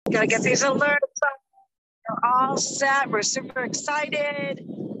Gotta get these alerts up. We're all set. We're super excited.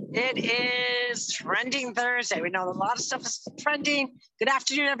 It is Trending Thursday. We know a lot of stuff is trending. Good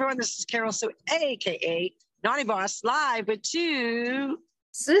afternoon, everyone. This is Carol Sue, aka Naughty Boss, live with two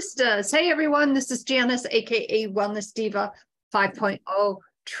sisters. Hey, everyone. This is Janice, aka Wellness Diva 5.0.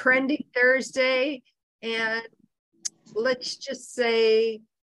 Trending Thursday. And let's just say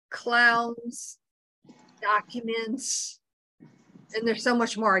clowns, documents, and there's so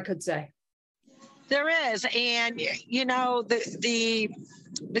much more I could say. There is, and you know, the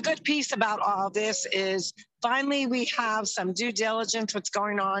good piece about all this is finally we have some due diligence what's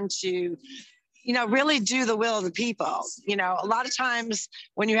going on to, you know, really do the will of the people. You know, a lot of times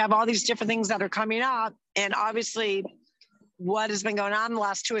when you have all these different things that are coming up, and obviously what has been going on the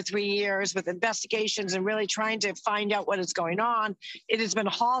last 2 or 3 years with investigations and really trying to find out what is going on, it has been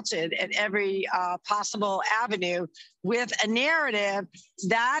halted at every possible avenue with a narrative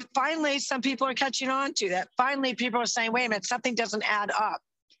that finally some people are catching on to, that finally people are saying, wait a minute, something doesn't add up.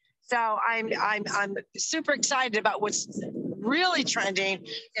 So I'm super excited about what's really trending,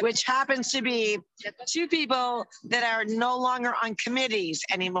 which happens to be two people that are no longer on committees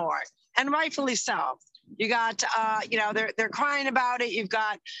anymore, and rightfully so. You got, you know, they're crying about it. You've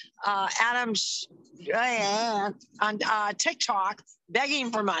got Adam on TikTok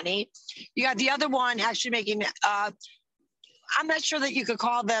begging for money. You got the other one actually making, I'm not sure that you could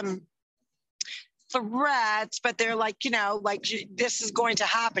call them threats, but they're like, you know, like this is going to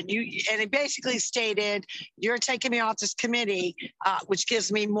happen. And it basically stated, you're taking me off this committee, which gives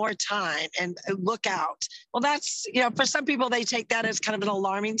me more time, and look out. Well, that's, you know, for some people, they take that as kind of an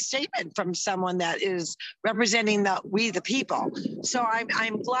alarming statement from someone that is representing we the people. So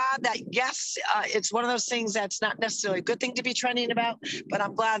I'm glad that, yes, it's one of those things that's not necessarily a good thing to be trending about, but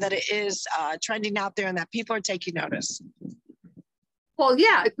I'm glad that it is trending out there and that people are taking notice. Well,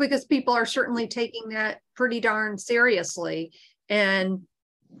 yeah, because people are certainly taking that pretty darn seriously. And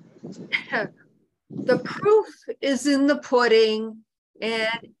the proof is in the pudding,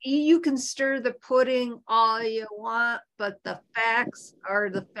 and you can stir the pudding all you want, but the facts are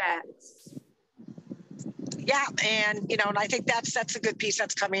the facts. Yeah, and you know, and I think that's a good piece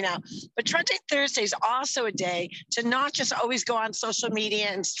that's coming out. But Trending Thursday is also a day to not just always go on social media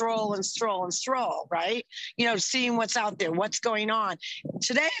and stroll, right? You know, seeing what's out there, what's going on.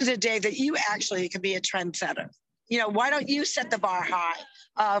 Today is a day that you actually can be a trendsetter. You know, why don't you set the bar high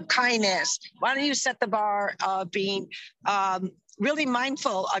of kindness? Why don't you set the bar of being really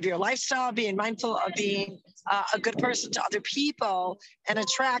mindful of your lifestyle, being mindful of being a good person to other people, and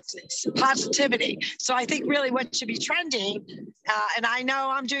attract positivity. So I think really what should be trending, and I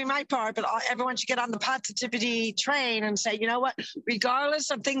know I'm doing my part, but everyone should get on the positivity train and say, you know what, regardless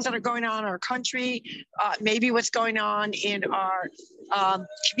of things that are going on in our country, maybe what's going on in our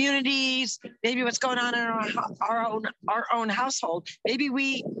communities, maybe what's going on in our own household,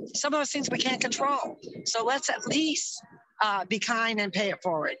 maybe some of those things we can't control. So let's at least be kind and pay it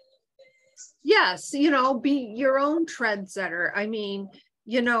forward. Yes, you know, be your own trendsetter. I mean,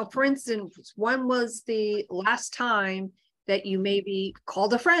 you know, for instance, when was the last time that you maybe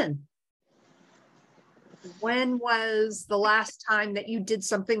called a friend? When was the last time that you did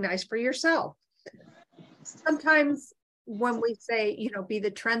something nice for yourself? Sometimes when we say, you know, be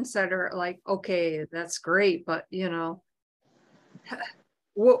the trendsetter, like, okay, that's great, but you know,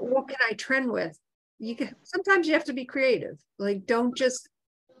 what can I trend with? Sometimes you have to be creative. Like, don't just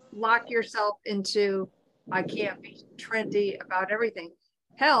lock yourself into, I can't be trendy about everything.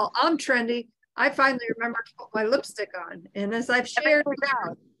 Hell, I'm trendy. I finally remembered to put my lipstick on. And as I've shared,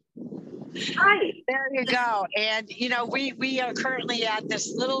 hi, there you go. And you know, we are currently at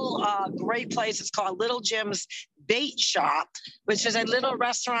this little great place. It's called Little Jim's Bait Shop, which is a little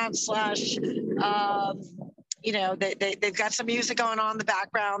restaurant slash you know, they've got some music going on in the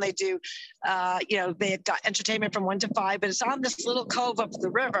background. They do, you know, they've got entertainment from 1 to 5, but it's on this little cove up the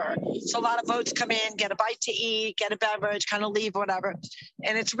river. So a lot of boats come in, get a bite to eat, get a beverage, kind of leave, whatever.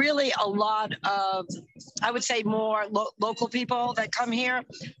 And it's really a lot of, I would say, more local people that come here.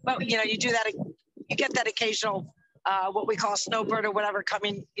 But, you know, you get that occasional what we call snowbird or whatever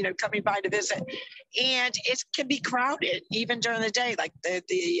coming by to visit, and it can be crowded even during the day. Like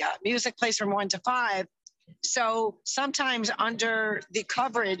the music plays from 1 to 5. So sometimes under the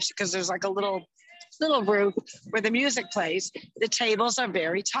coverage, because there's like a little roof where the music plays, the tables are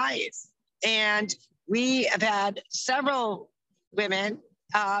very tight. And we have had several women,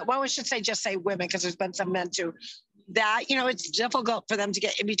 well, we should just say women, because there's been some men too, that, you know, it's difficult for them to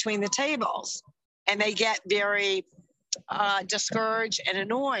get in between the tables. And they get very discouraged and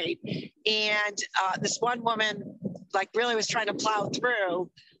annoyed. And this one woman, like, really was trying to plow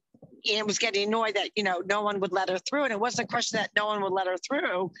through. and was getting annoyed that, you know, no one would let her through. And it wasn't a question that no one would let her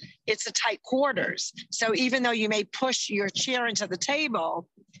through. It's the tight quarters. So even though you may push your chair into the table,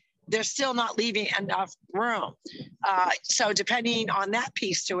 they're still not leaving enough room. So depending on that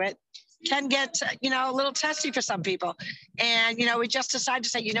piece to it, can get, you know, a little testy for some people. And, you know, we just decided to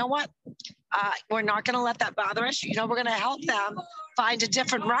say, you know what? We're not going to let that bother us. You know, we're going to help them find a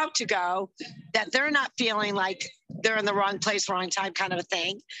different route to go that they're not feeling like they're in the wrong place, wrong time kind of a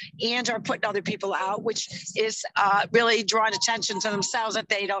thing, and are putting other people out, which is really drawing attention to themselves that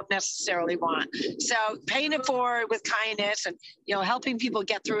they don't necessarily want. So paying it forward with kindness and, you know, helping people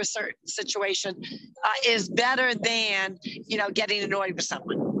get through a certain situation is better than, you know, getting annoyed with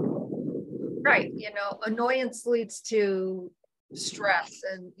someone. Right. You know, annoyance leads to stress.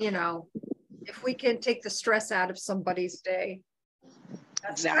 And, you know, if we can take the stress out of somebody's day,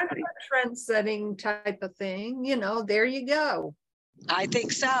 that's exactly kind of a trend-setting type of thing. You know, there you go. I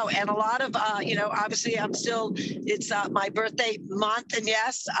think so. And a lot of, you know, obviously it's my birthday month. And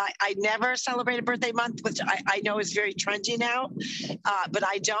yes, I never celebrate a birthday month, which I know is very trendy now, but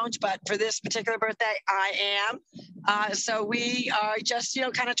I don't. But for this particular birthday, I am. So we are just, you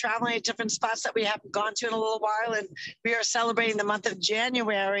know, kind of traveling at different spots that we haven't gone to in a little while. And we are celebrating the month of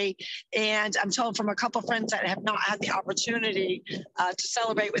January. And I'm told from a couple of friends that have not had the opportunity to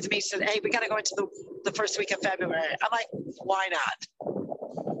celebrate with me, said, hey, we got to go into the first week of February. I'm like, why not?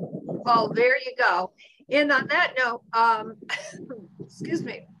 Well, there you go. And on that note, excuse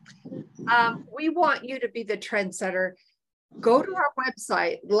me, we want you to be the trendsetter. Go to our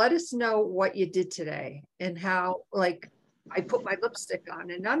website. Let us know what you did today and how, like, I put my lipstick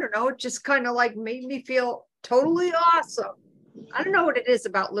on, and I don't know, it just kind of like made me feel totally awesome. I don't know what it is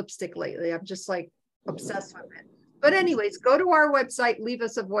about lipstick lately. I'm just like obsessed with it. But anyways, go to our website, leave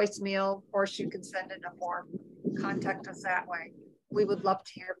us a voicemail. Of course, you can send in a form, contact us that way. We would love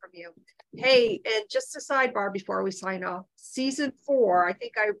to hear from you. Hey, and just a sidebar before we sign off, season 4, I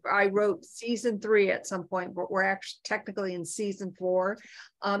think I wrote season 3 at some point, but we're actually technically in season 4,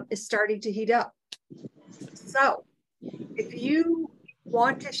 is starting to heat up. So if you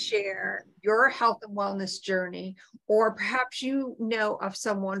want to share your health and wellness journey, or perhaps you know of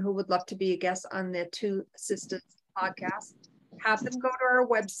someone who would love to be a guest on the Two Assistants podcast, have them go to our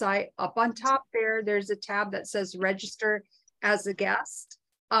website. Up on top there's a tab that says register as a guest.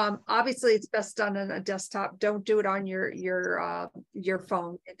 Obviously it's best done on a desktop. Don't do it on your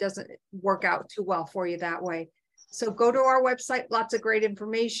phone. It doesn't work out too well for you that way. So go to our website, lots of great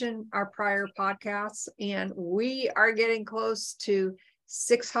information, our prior podcasts, and we are getting close to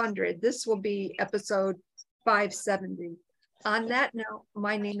 600. This will be episode 570. On that note,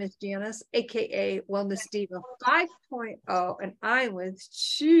 my name is Janice, aka Wellness Diva 5.0, and I'm with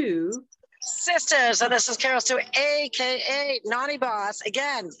Two Sisters, and this is Carol Stewart, aka Naughty Boss.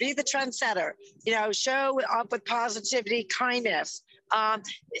 Again, be the trendsetter. You know, show up with positivity, kindness.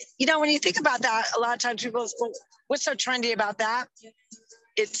 You know, when you think about that, a lot of times people go, well, what's so trendy about that?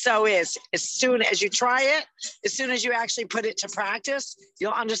 It so is. As soon as you try it, as soon as you actually put it to practice,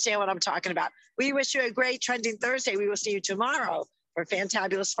 you'll understand what I'm talking about. We wish you a great Trending Thursday. We will see you tomorrow for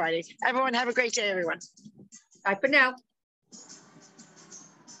Fantabulous Friday. Everyone have a great day, everyone. Bye for now.